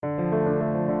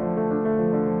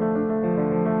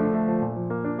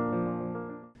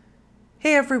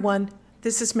Hey everyone,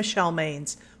 this is Michelle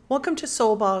Maines. Welcome to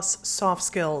Soul Boss Soft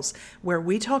Skills, where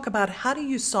we talk about how to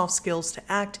use soft skills to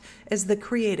act as the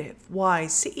creative,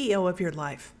 wise CEO of your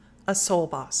life, a soul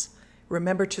boss.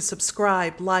 Remember to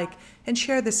subscribe, like, and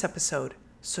share this episode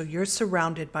so you're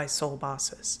surrounded by soul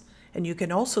bosses. And you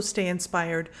can also stay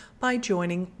inspired by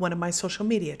joining one of my social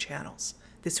media channels.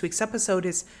 This week's episode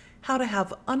is how to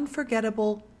have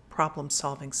unforgettable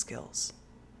problem-solving skills.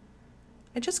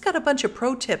 I just got a bunch of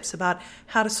pro tips about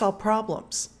how to solve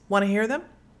problems. Want to hear them?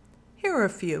 Here are a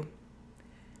few.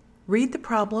 Read the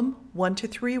problem 1 to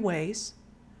 3 ways.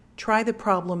 Try the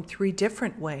problem 3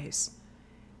 different ways.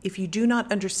 If you do not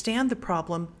understand the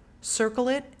problem, circle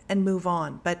it and move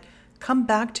on, but come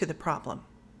back to the problem.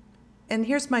 And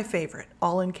here's my favorite,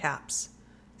 all in caps.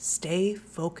 Stay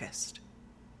focused.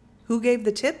 Who gave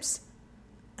the tips?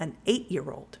 An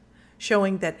 8-year-old,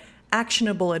 showing that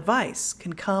actionable advice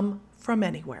can come from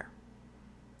anywhere.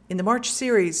 In the March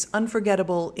series,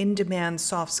 Unforgettable, In-Demand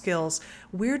Soft Skills,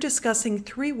 we're discussing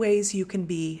 3 ways you can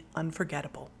be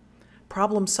unforgettable.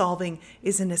 Problem solving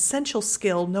is an essential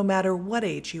skill no matter what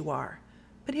age you are.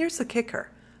 But here's the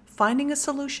kicker. Finding a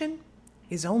solution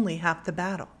is only half the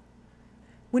battle.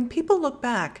 When people look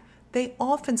back, they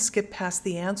often skip past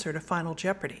the answer to Final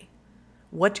Jeopardy.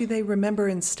 What do they remember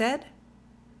instead?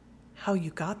 How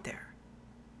you got there.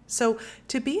 So,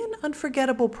 to be an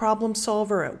unforgettable problem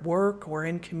solver at work or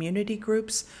in community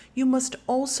groups, you must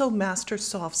also master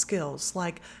soft skills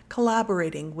like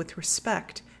collaborating with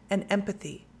respect and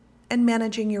empathy and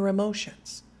managing your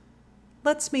emotions.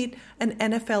 Let's meet an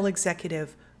NFL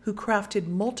executive who crafted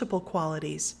multiple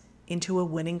qualities into a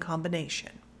winning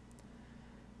combination.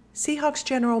 Seahawks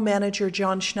General Manager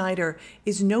John Schneider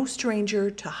is no stranger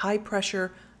to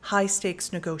high-pressure,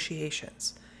 high-stakes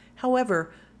negotiations.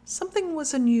 However, something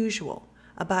was unusual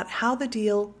about how the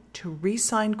deal to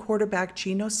re-sign quarterback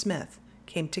Geno Smith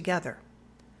came together.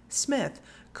 Smith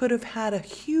could have had a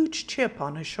huge chip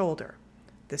on his shoulder.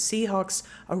 The Seahawks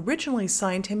originally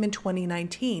signed him in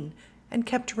 2019 and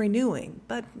kept renewing,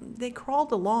 but they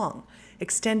crawled along,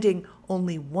 extending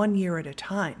only 1 year at a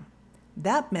time.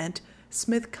 That meant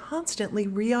Smith constantly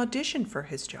re-auditioned for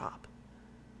his job.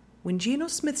 When Geno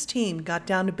Smith's team got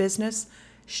down to business,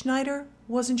 Schneider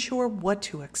wasn't sure what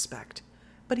to expect,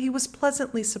 but he was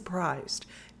pleasantly surprised,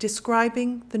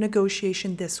 describing the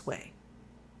negotiation this way.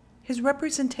 His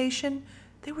representation,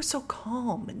 they were so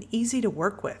calm and easy to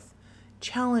work with,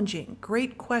 challenging,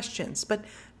 great questions, but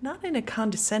not in a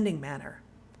condescending manner.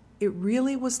 It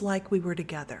really was like we were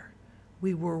together.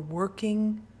 We were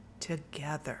working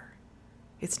together.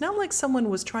 It's not like someone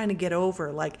was trying to get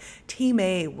over, like Team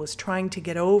A was trying to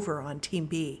get over on Team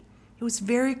B. It was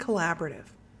very collaborative.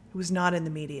 It was not in the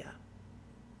media.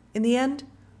 In the end,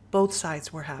 both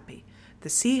sides were happy. The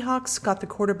Seahawks got the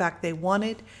quarterback they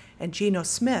wanted, and Geno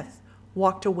Smith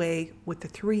walked away with the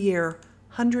 3-year,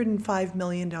 $105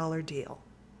 million deal.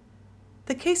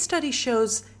 The case study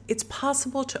shows it's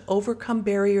possible to overcome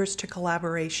barriers to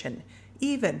collaboration,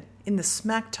 even in the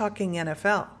smack-talking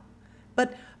NFL.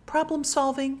 But problem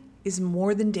solving is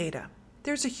more than data.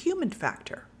 There's a human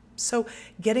factor. So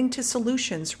getting to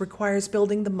solutions requires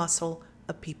building the muscle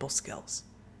of people skills.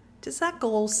 Does that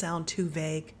goal sound too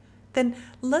vague? Then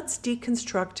let's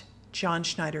deconstruct John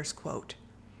Schneider's quote.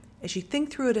 As you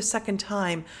think through it a second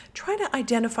time, try to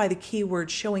identify the keywords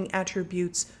showing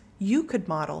attributes you could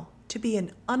model to be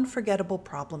an unforgettable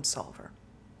problem solver.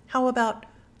 How about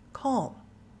calm,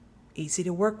 easy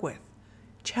to work with,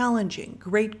 challenging,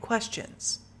 great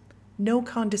questions, no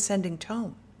condescending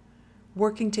tone,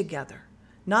 working together,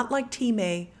 not like Team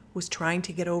A was trying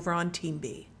to get over on Team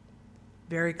B.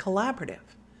 Very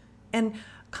collaborative. And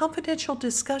confidential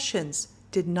discussions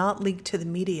did not leak to the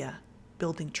media,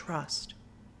 building trust.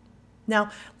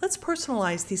 Now, let's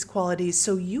personalize these qualities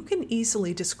so you can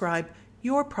easily describe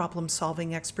your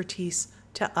problem-solving expertise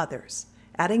to others,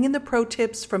 adding in the pro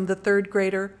tips from the 3rd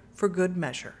grader for good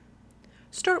measure.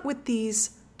 Start with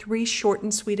these 3 short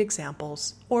and sweet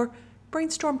examples, or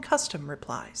brainstorm custom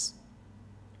replies.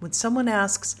 When someone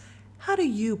asks, how do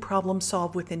you problem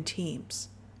solve within teams?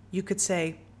 You could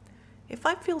say, if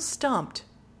I feel stumped,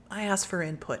 I ask for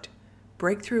input.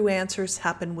 Breakthrough answers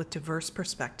happen with diverse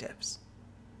perspectives.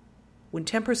 When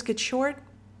tempers get short,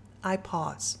 I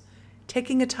pause.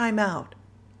 Taking a time out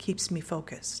keeps me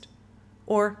focused.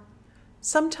 Or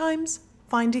sometimes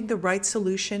finding the right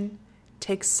solution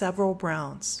takes several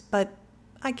rounds, but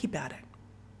I keep at it.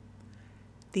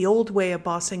 The old way of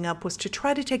bossing up was to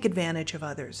try to take advantage of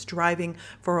others, driving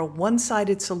for a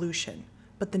one-sided solution.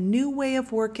 But the new way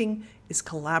of working is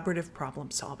collaborative problem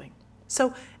solving.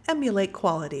 So emulate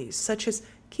qualities such as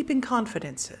keeping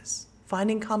confidences,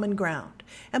 finding common ground,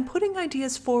 and putting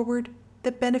ideas forward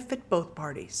that benefit both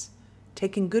parties.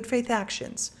 Taking good faith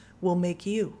actions will make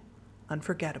you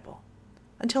unforgettable.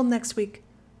 Until next week,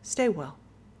 stay well.